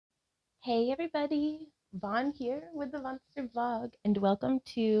Hey everybody, Vaughn here with the Vonster vlog, and welcome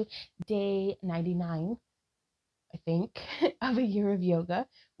to day 99, I think, of a year of yoga,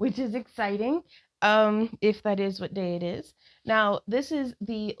 which is exciting, if that is what day it is. Now, this is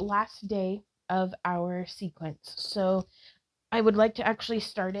the last day of our sequence, so I would like to actually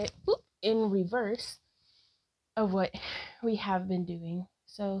start it in reverse of what we have been doing.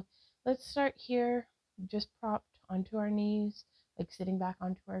 So let's start here, just propped onto our knees, like sitting back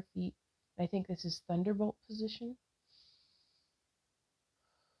onto our feet. I think this is thunderbolt position.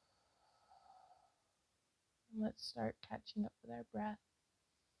 Let's start catching up with our breath,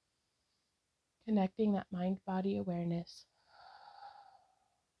 connecting that mind-body awareness,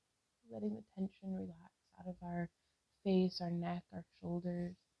 letting the tension relax out of our face, our neck, our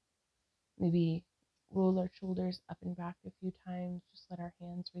shoulders. Maybe roll our shoulders up and back a few times. Just let our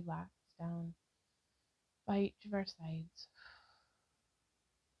hands relax down by each of our sides.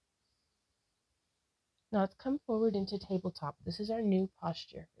 Now let's come forward into tabletop. This is our new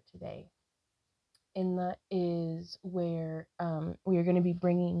posture for today. And that is where we are going to be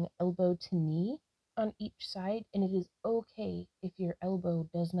bringing elbow to knee on each side. And it is okay if your elbow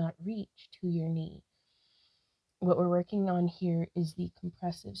does not reach to your knee. What we're working on here is the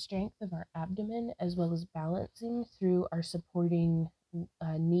compressive strength of our abdomen, as well as balancing through our supporting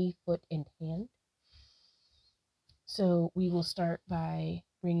knee, foot, and hand. So we will start by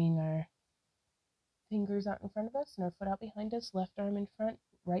bringing our fingers out in front of us and our foot out behind us, left arm in front,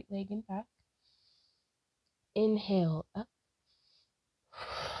 right leg in back. Inhale up.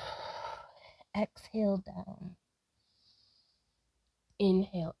 Exhale down.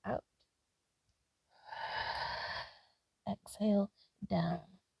 Inhale out. Exhale down.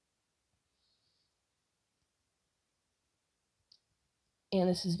 And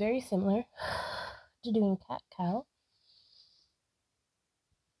this is very similar to doing cat-cow.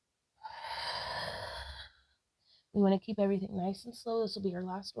 We want to keep everything nice and slow. This will be our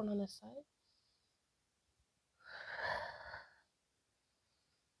last one on this side.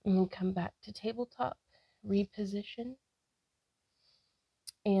 And come back to tabletop, reposition.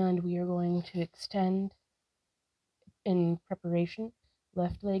 And we are going to extend in preparation.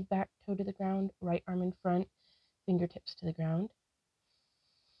 Left leg back, toe to the ground, right arm in front, fingertips to the ground.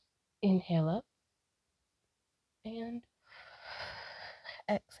 Inhale up. And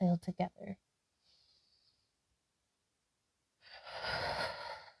exhale together.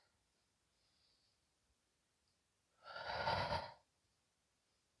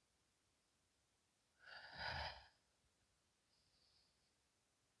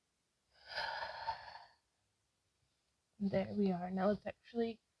 There we are. Now let's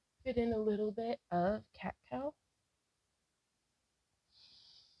actually fit in a little bit of cat-cow.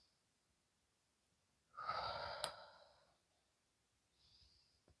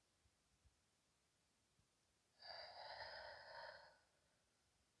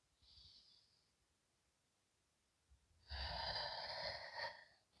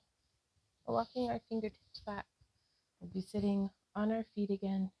 Walking our fingertips back, we'll be sitting on our feet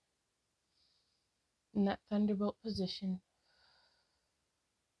again in that thunderbolt position.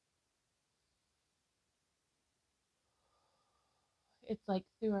 It's like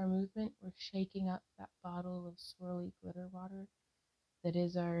through our movement, we're shaking up that bottle of swirly glitter water that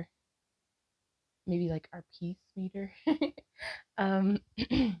is our, maybe like our peace meter. And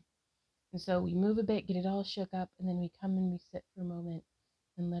so we move a bit, get it all shook up, and then we come and we sit for a moment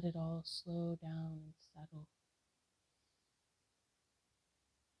and let it all slow down and settle.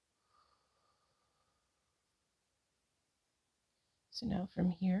 So now from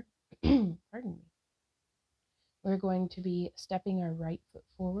here, pardon me, we're going to be stepping our right foot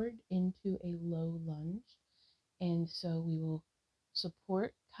forward into a low lunge. And so we will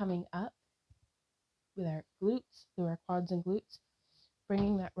support coming up with our glutes, through our quads and glutes,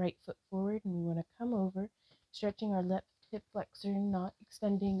 bringing that right foot forward. And we want to come over, stretching our left hip flexor, not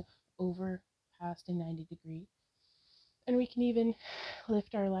extending over past a 90 degree. And we can even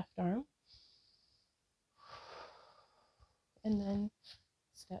lift our left arm and then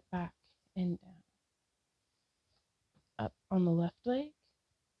step back and down. Up on the left leg.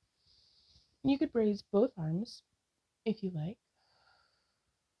 You could raise both arms if you like.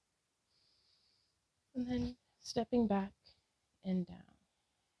 And then stepping back and down.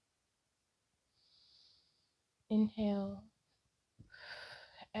 Inhale.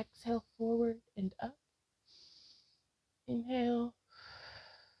 Exhale forward and up. Inhale.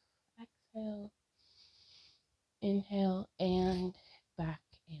 Exhale. Inhale and back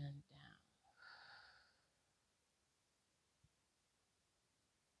and down.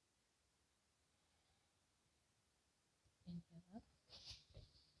 Inhale up.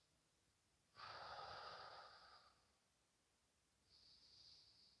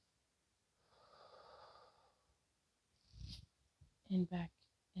 and back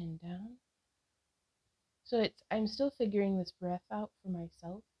and down. So I'm still figuring this breath out for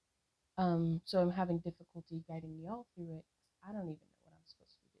myself. So I'm having difficulty guiding y'all through it. I don't even know what I'm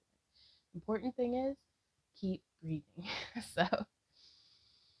supposed to be doing. Important thing is keep breathing. So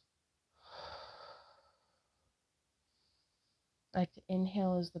I like to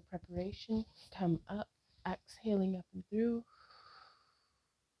inhale as the preparation, come up, exhaling up and through.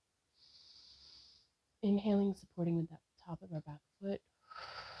 Inhaling, supporting with that top of our back foot.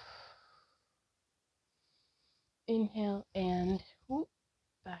 Inhale and whoop,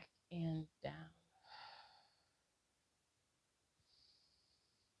 back and down.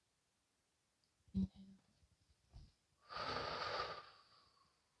 Inhale.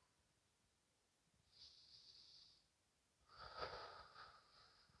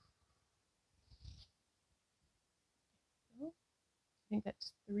 I think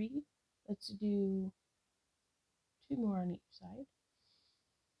that's 3. Let's do 2 more on each side.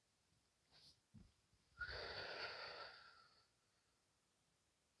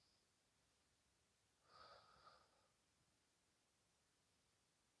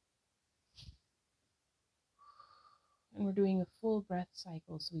 And we're doing a full breath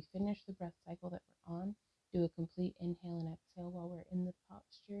cycle. So we finish the breath cycle that we're on, do a complete inhale and exhale while we're in the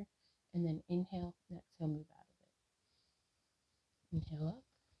posture, and then inhale and exhale, move out of it. Inhale up.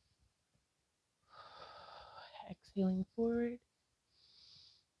 Exhaling forward.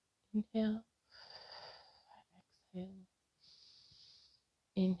 Inhale. Exhale.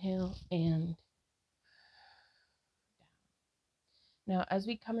 Inhale and down. Now, as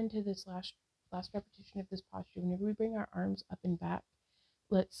we come into this last repetition of this posture, whenever we bring our arms up and back,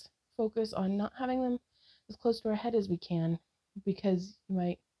 let's focus on not having them as close to our head as we can, because you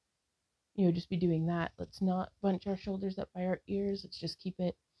might, just be doing that. Let's not bunch our shoulders up by our ears. Let's just keep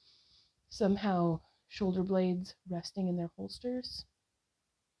it somehow shoulder blades resting in their holsters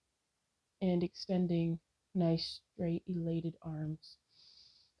and extending nice, straight, elated arms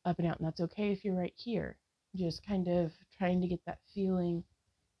up and out. And that's okay if you're right here. Just kind of trying to get that feeling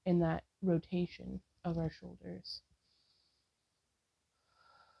in that rotation of our shoulders.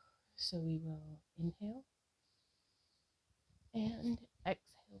 So we will inhale and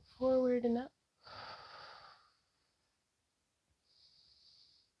exhale forward and up.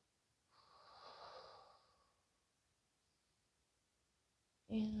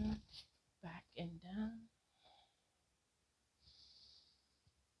 And back and down.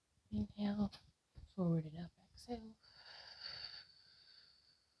 Inhale, forward and up, exhale.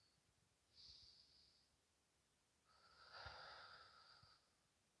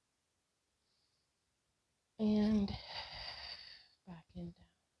 And back and down.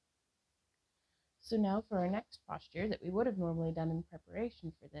 So now for our next posture that we would have normally done in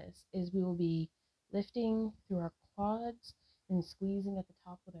preparation for this is we will be lifting through our quads and squeezing at the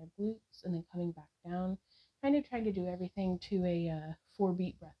top with our glutes and then coming back down, kind of trying to do everything to a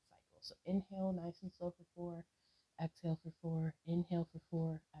 4-beat breath cycle. So inhale nice and slow for 4, exhale for 4, inhale for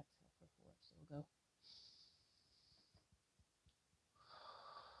 4, exhale for 4. So we'll go.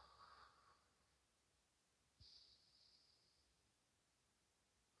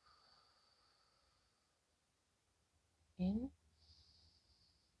 In,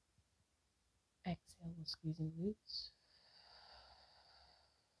 exhale, we're squeezing glutes.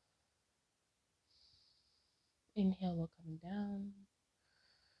 Inhale, we're coming down.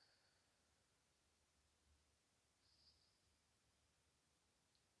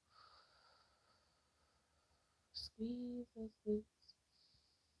 Squeeze those glutes.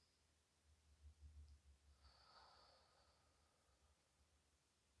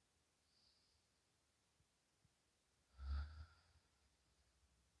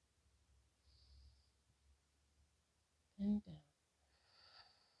 And down.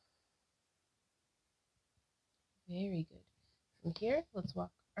 Very good. From here, let's walk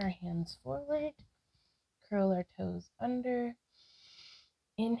our hands forward, curl our toes under,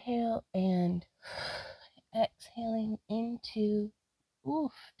 inhale and exhaling into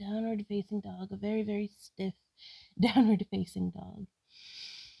downward facing dog, a very, very stiff downward facing dog.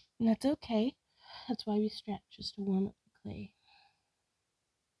 And that's okay. That's why we stretch, just to warm up the clay.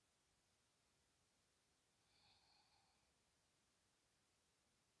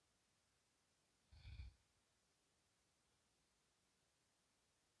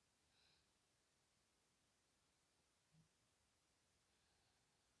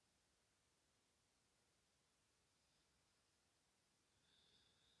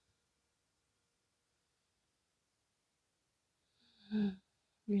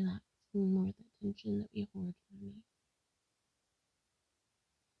 Relaxing more of the tension that we hold for me.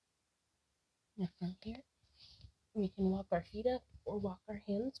 Now from here, We can walk our feet up or walk our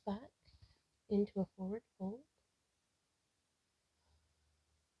hands back into a forward fold.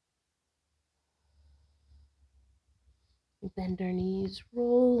 Bend our knees,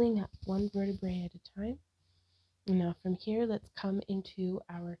 rolling up one vertebrae at a time. Now from here, let's come into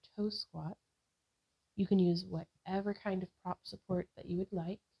our toe squat. You can use whatever kind of prop support that you would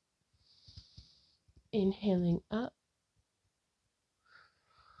like. Inhaling up,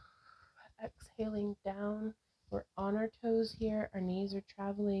 exhaling down. We're on our toes here. Our knees are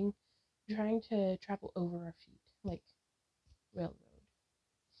traveling, trying to travel over our feet like railroad.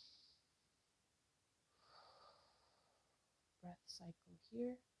 Breath cycle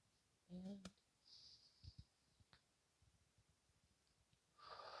here and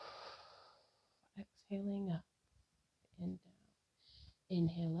exhaling up and down.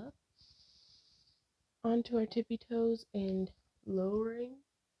 Inhale up onto our tippy toes and lowering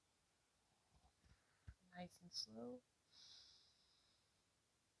nice and slow.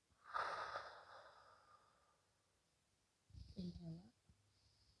 Inhale up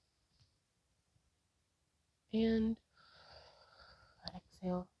and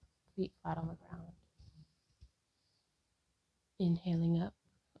exhale, feet flat on the ground. Inhaling up,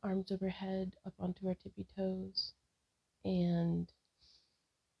 arms overhead, up onto our tippy toes, and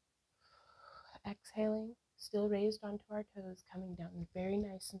exhaling, still raised onto our toes, coming down very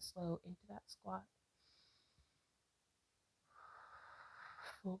nice and slow into that squat.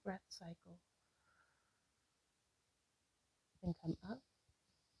 Full breath cycle. Then come up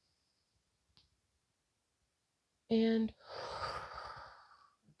and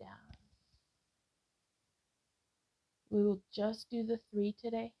down. We will just do the 3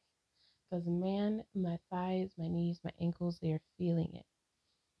 today because, man, my thighs, my knees, my ankles, they are feeling it.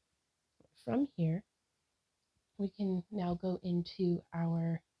 From here, we can now go into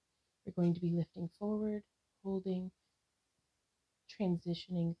we're going to be lifting forward, holding,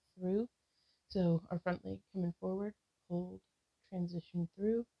 transitioning through. So our front leg coming forward, hold, transition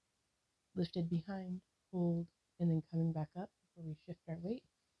through, lifted behind, hold, and then coming back up before we shift our weight.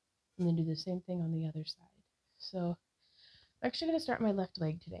 And then do the same thing on the other side. So I'm actually going to start my left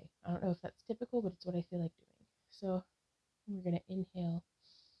leg today. I don't know if that's typical, but it's what I feel like doing. So we're going to inhale,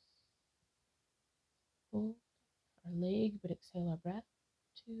 hold our leg, but exhale our breath.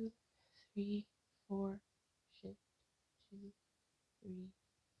 2, 3, 4, shift, 2, 3,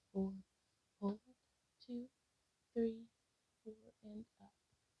 4, hold, 2, 3, 4, and up,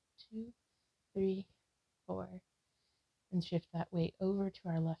 2, 3, 4, and shift that weight over to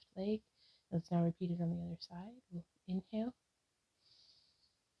our left leg. Let's now repeat it on the other side. We'll inhale,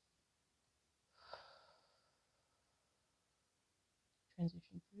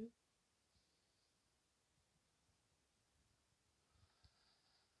 transition through,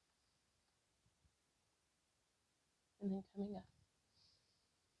 and then coming up.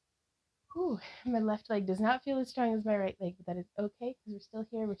 Whew, my left leg does not feel as strong as my right leg, but that is okay because we're still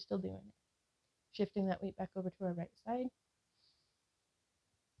here, we're still doing it. Shifting that weight back over to our right side.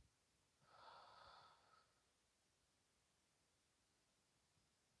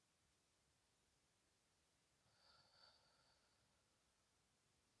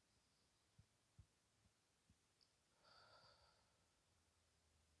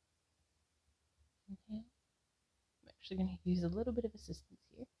 Inhale. I'm actually going to use a little bit of assistance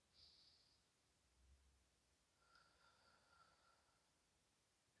here.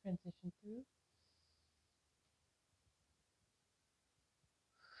 Transition through.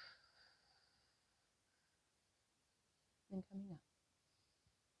 And coming up.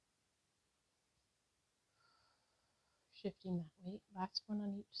 Shifting that weight. Last one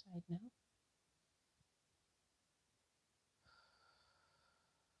on each side now.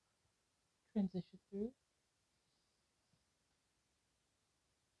 Transition through.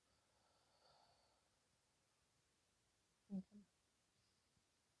 And come up.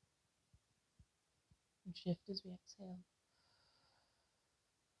 And shift as we exhale.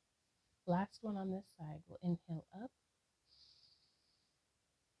 Last one on this side. We'll inhale up.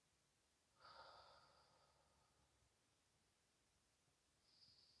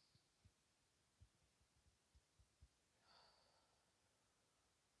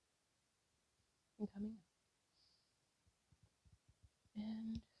 And coming up.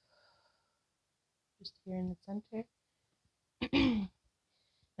 And just here in the center.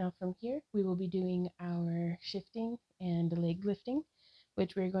 Now from here, we will be doing our shifting and leg lifting,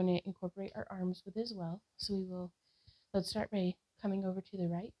 which we're going to incorporate our arms with as well. So let's start by coming over to the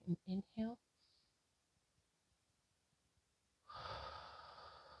right and inhale.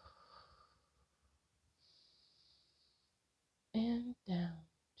 And down,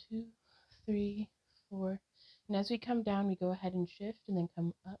 2, 3, 4. And as we come down, we go ahead and shift and then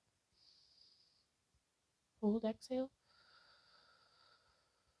come up. Hold, exhale.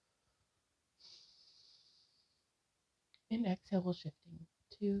 And exhale while shifting.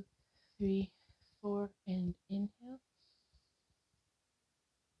 2, 3, 4, and inhale.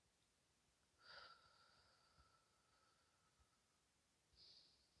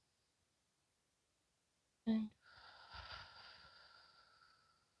 And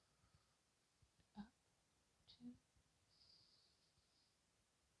up,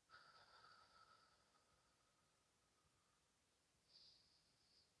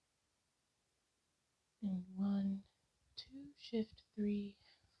 2, and 1, 2, shift 3,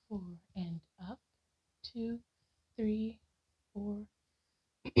 4, and up. 2, 3, 4.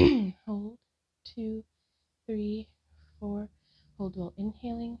 Hold. 2, 3, 4. Hold while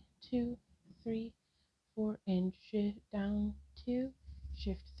inhaling. 2, 3, 4, and shift down. 2,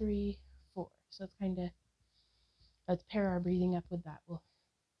 shift 3, 4. So it's kind of, let's pair our breathing up with that. We'll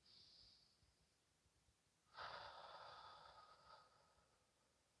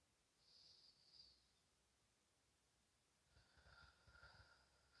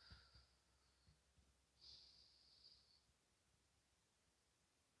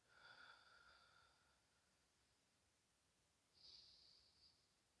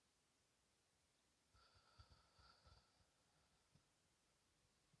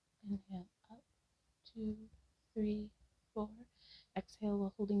inhale up. 2, 3, 4. Exhale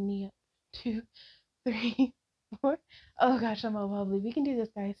while holding knee up. 2, 3, 4. Oh gosh, I'm all wobbly. We can do this,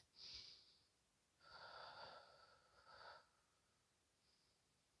 guys.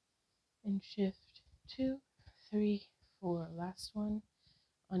 And shift 2, 3, 4. Last one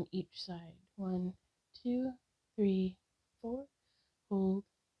on each side. 1, 2, 3, 4. Hold.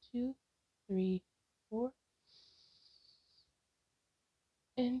 2, 3, 4.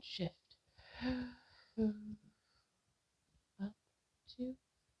 And shift. Up. 2,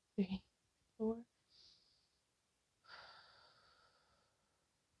 3, 4.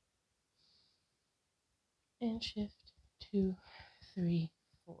 And shift. 2, 3,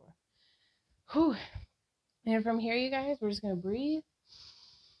 4. Whew. And from here, you guys, we're just going to breathe.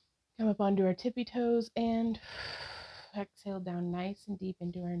 Come up onto our tippy toes and exhale down nice and deep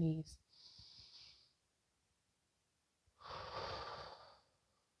into our knees.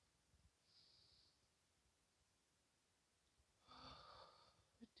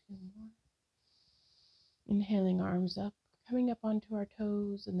 Two more. Inhaling, arms up, coming up onto our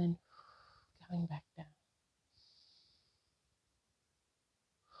toes, and then coming back down.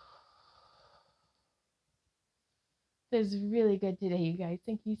 This is really good today, you guys.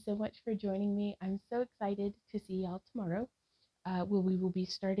 Thank you so much for joining me. I'm so excited to see y'all tomorrow. We will be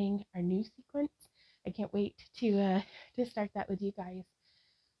starting our new sequence. I can't wait to start that with you guys.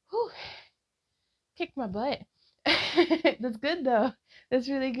 Whew. Kicked my butt. That's good though. That's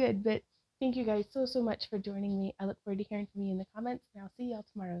really good. But thank you guys so much for joining me. I look forward to hearing from you in the comments, and I'll see y'all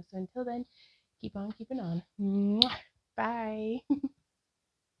tomorrow. So until then, keep on keeping on. Mwah. Bye.